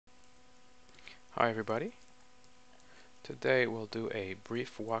Hi everybody. Today we'll do a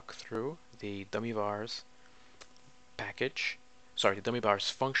brief walkthrough the dummyVars package, the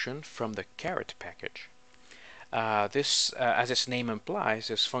dummyVars function from the caret package. As its name implies,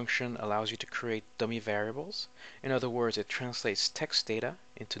 this function allows you to create dummy variables. In other words, it translates text data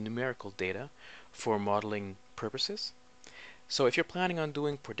into numerical data for modeling purposes. So if you're planning on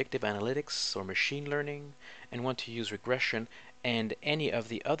doing predictive analytics or machine learning and want to use regression and any of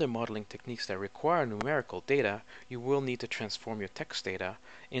the other modeling techniques that require numerical data, you will need to transform your text data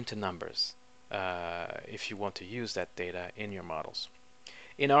into numbers if you want to use that data in your models.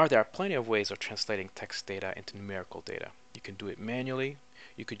 In R, there are plenty of ways of translating text data into numerical data. You can do it manually.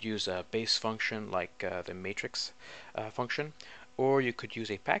 You could use a base function like the matrix function, or you could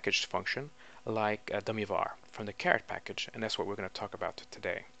use a packaged function like dummyVar from the caret package, and that's what we're going to talk about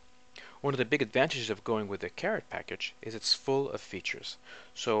today. One of the big advantages of going with the caret package is it's full of features.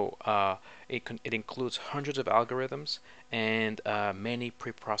 So it includes hundreds of algorithms and many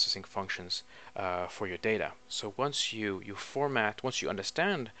pre-processing functions for your data. So once you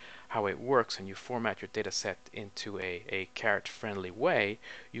understand how it works and you format your data set into a caret-friendly way,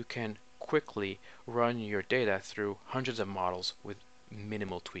 you can quickly run your data through hundreds of models with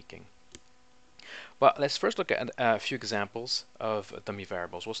minimal tweaking. Well, let's first look at a few examples of dummy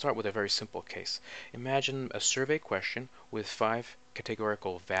variables. We'll start with a very simple case. Imagine a survey question with 5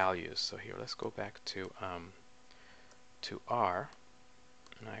 categorical values. So here, let's go back to R.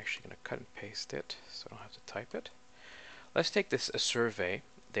 And I'm actually going to cut and paste it so I don't have to type it. Let's take this a survey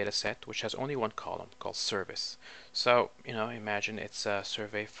data set which has only one column called service. So, imagine it's a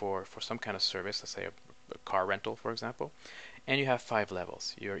survey for some kind of service, let's say a car rental, for example, and you have 5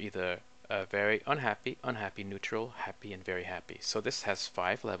 levels. You're either very unhappy, unhappy, neutral, happy, and very happy. So this has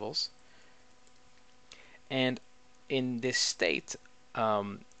 5 levels. And in this state,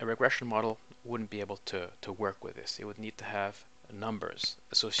 a regression model wouldn't be able to work with this. It would need to have numbers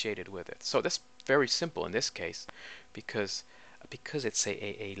associated with it. So that's very simple in this case because it's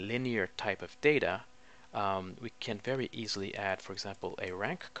a linear type of data. We can very easily add, for example, a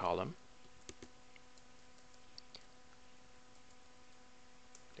rank column.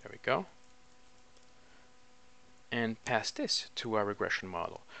 There we go. And pass this to our regression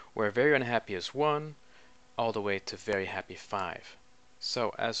model, where very unhappy is 1, all the way to very happy 5.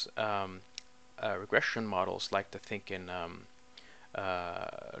 So as regression models like to think in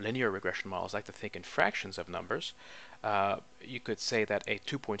linear regression models like to think in fractions of numbers, you could say that a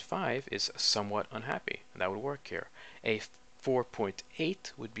 2.5 is somewhat unhappy, and that would work here. A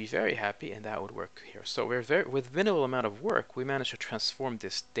 4.8 would be very happy, and that would work here. So with minimal amount of work, we managed to transform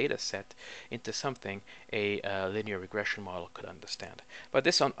this data set into something a linear regression model could understand. But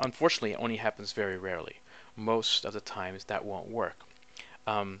this, unfortunately, only happens very rarely. Most of the times, that won't work.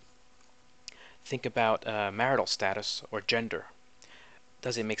 Think about marital status or gender.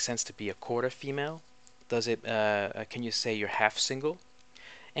 Does it make sense to be a quarter female? Does it? Can you say you're half single?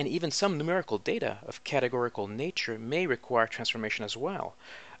 And even some numerical data of categorical nature may require transformation as well.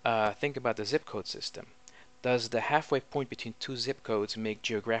 Think about the zip code system. Does the halfway point between 2 zip codes make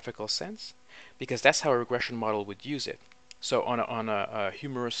geographical sense? Because that's how a regression model would use it. So on a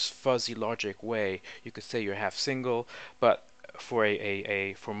humorous, fuzzy logic way, you could say you're half single, but for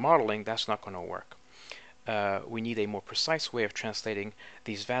for modeling, that's not going to work. We need a more precise way of translating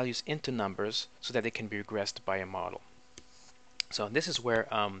these values into numbers so that they can be regressed by a model. So this is where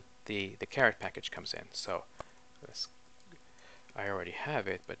the caret package comes in. So I already have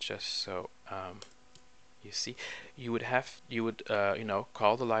it, but just so you see, you would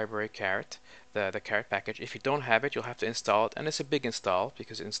call the library caret, the caret package. If you don't have it, you'll have to install it, and it's a big install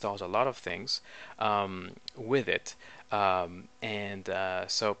because it installs a lot of things with it.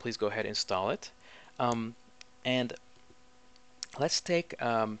 So please go ahead and install it. And let's take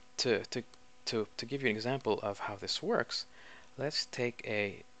to give you an example of how this works. Let's take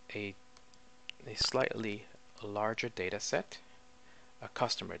a slightly larger data set, a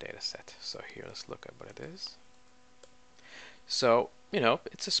customer data set. So here, let's look at what it is. So,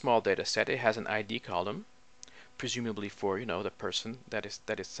 it's a small data set. It has an ID column, presumably for, the person that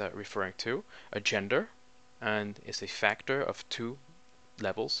it's referring to, a gender, and it's a factor of 2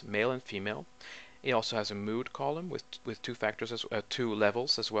 levels, male and female. It also has a mood column with 2 factors, 2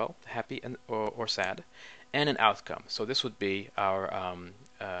 levels as well, happy and or sad, and an outcome. So this would be our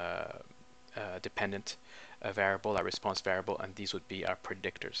dependent variable, our response variable, and these would be our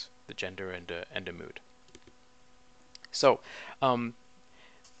predictors, the gender and the mood. So to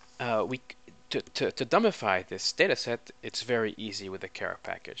dumbify this data set, it's very easy with the caret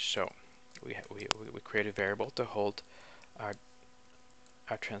package. So we create a variable to hold our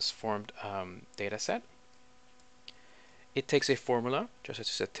transformed data set. It takes a formula, just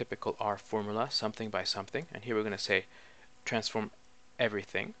as a typical R formula, something by something, and here we're going to say transform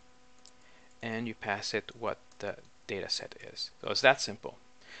everything, and you pass it what the data set is. So it's that simple.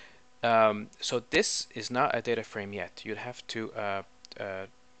 So this is not a data frame yet. You'd have to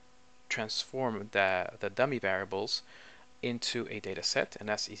transform the dummy variables into a data set, and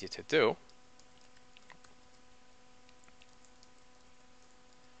that's easy to do.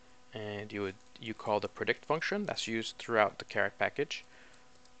 And you call the predict function that's used throughout the caret package.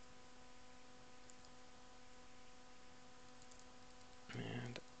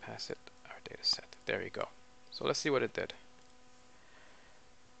 And pass it our data set. There you go. So let's see what it did.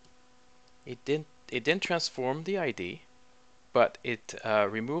 It didn't transform the ID, but it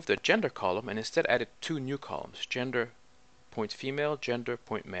removed the gender column and instead added two new columns: gender point female, gender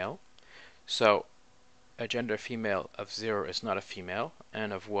point male. So a gender female of 0 is not a female,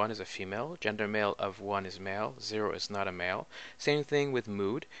 and of 1 is a female. Gender male of 1 is male, 0 is not a male. Same thing with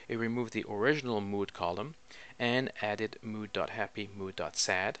mood. It removed the original mood column and added mood.happy,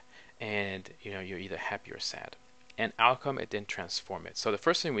 mood.sad, and you're either happy or sad. And outcome, it didn't transform it. So the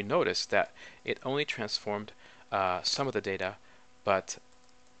first thing we noticed that it only transformed some of the data, but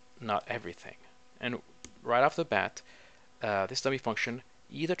not everything. And right off the bat, this dummy function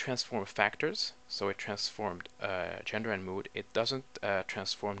either transform factors, so it transformed gender and mood. It doesn't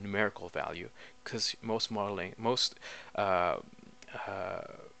transform numerical value, because most modeling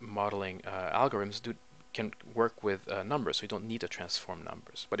algorithms can work with numbers, so you don't need to transform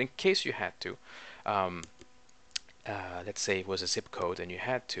numbers. But in case you had to, let's say it was a zip code and you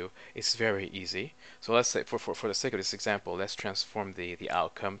had to, it's very easy. So let's say for the sake of this example, let's transform the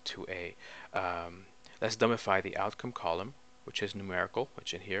outcome to a let's dumbify the outcome column, which is numerical,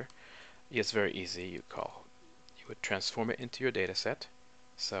 which in here. It's very easy. You would transform it into your data set.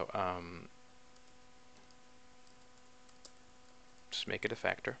 So just make it a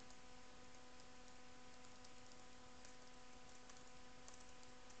factor.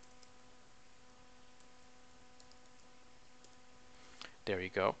 There you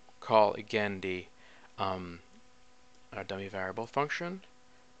go. Call again the our dummy variable function.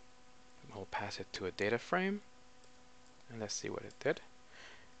 We'll pass it to a data frame, and let's see what it did.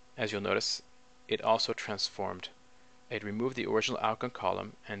 As you'll notice, it also transformed. It removed the original outcome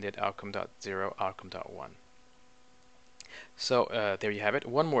column and did outcome.0, outcome.1. So there you have it.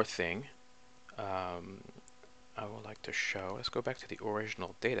 One more thing I would like to show. Let's go back to the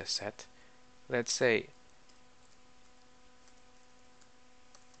original data set. Let's say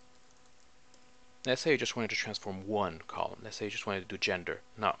you just wanted to transform one column. Let's say you just wanted to do gender,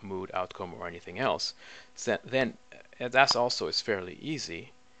 not mood, outcome, or anything else. So then that's also is fairly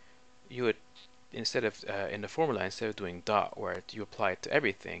easy. You would, instead of in the formula, instead of doing dot where you apply it to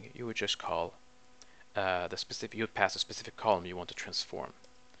everything, you would just call you would pass a specific column you want to transform.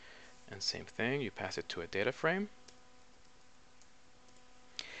 And same thing, you pass it to a data frame.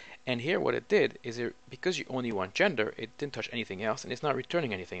 And here what it did is, because you only want gender, it didn't touch anything else, and it's not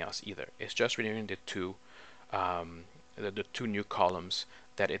returning anything else either. It's just returning the two new columns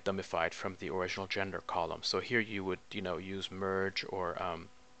that it dummified from the original gender column. So here you would use merge or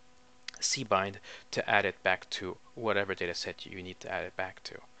cbind to add it back to whatever data set you need to add it back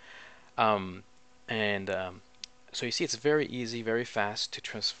to. So you see, it's very easy, very fast to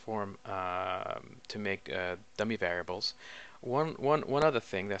transform, to make dummy variables. One other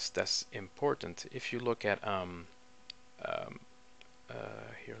thing that's important, if you look at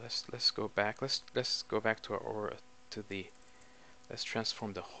here, let's go back. Let's go back to let's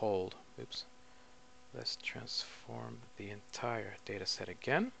transform the whole. Oops. Let's transform the entire data set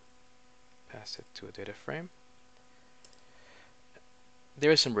again. Pass it to a data frame.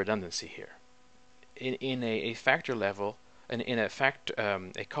 There is some redundancy here. In a factor level, in a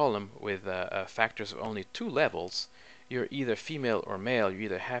column with factors of only 2 levels, you're either female or male, you're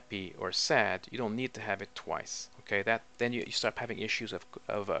either happy or sad. You don't need to have it twice. Okay, then you start having issues of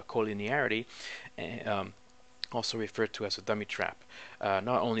collinearity, also referred to as a dummy trap.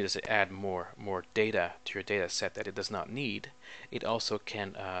 Not only does it add more data to your data set that it does not need, it also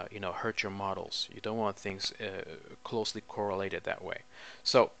can hurt your models. You don't want things closely correlated that way.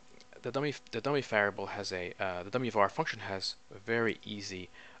 So the dummy variable has the dummyVar function has a very easy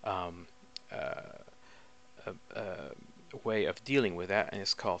way of dealing with that, and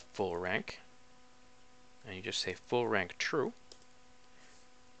it's called full rank. And you just say full rank true,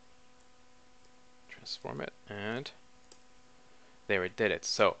 transform it, and there it did it.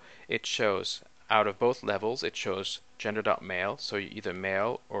 So it shows out of both levels, it shows gender.male, so you're either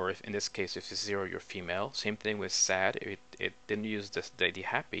male, or if in this case if it's 0 you're female. Same thing with sad, it didn't use the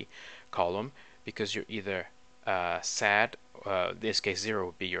happy column because you're either sad. In this case, 0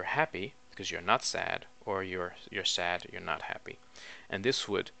 would be you're happy because you're not sad, or you're sad, you're not happy, and this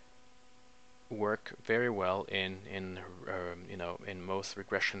would work very well in in most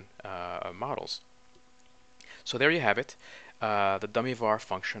regression models. So there you have it, the dummyVar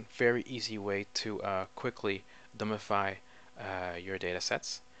function. Very easy way to quickly dumbify your data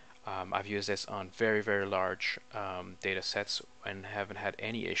sets. I've used this on very large data sets and haven't had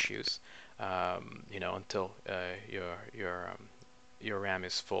any issues, until your RAM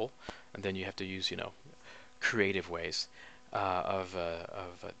is full, and then you have to use creative ways of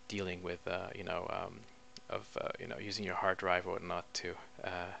dealing with using your hard drive or whatnot to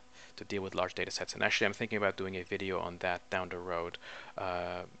deal with large data sets. And actually, I'm thinking about doing a video on that down the road,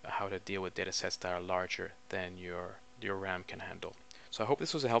 how to deal with data sets that are larger than your RAM can handle. So I hope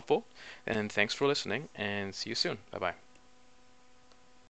this was helpful, and thanks for listening, and see you soon. Bye bye.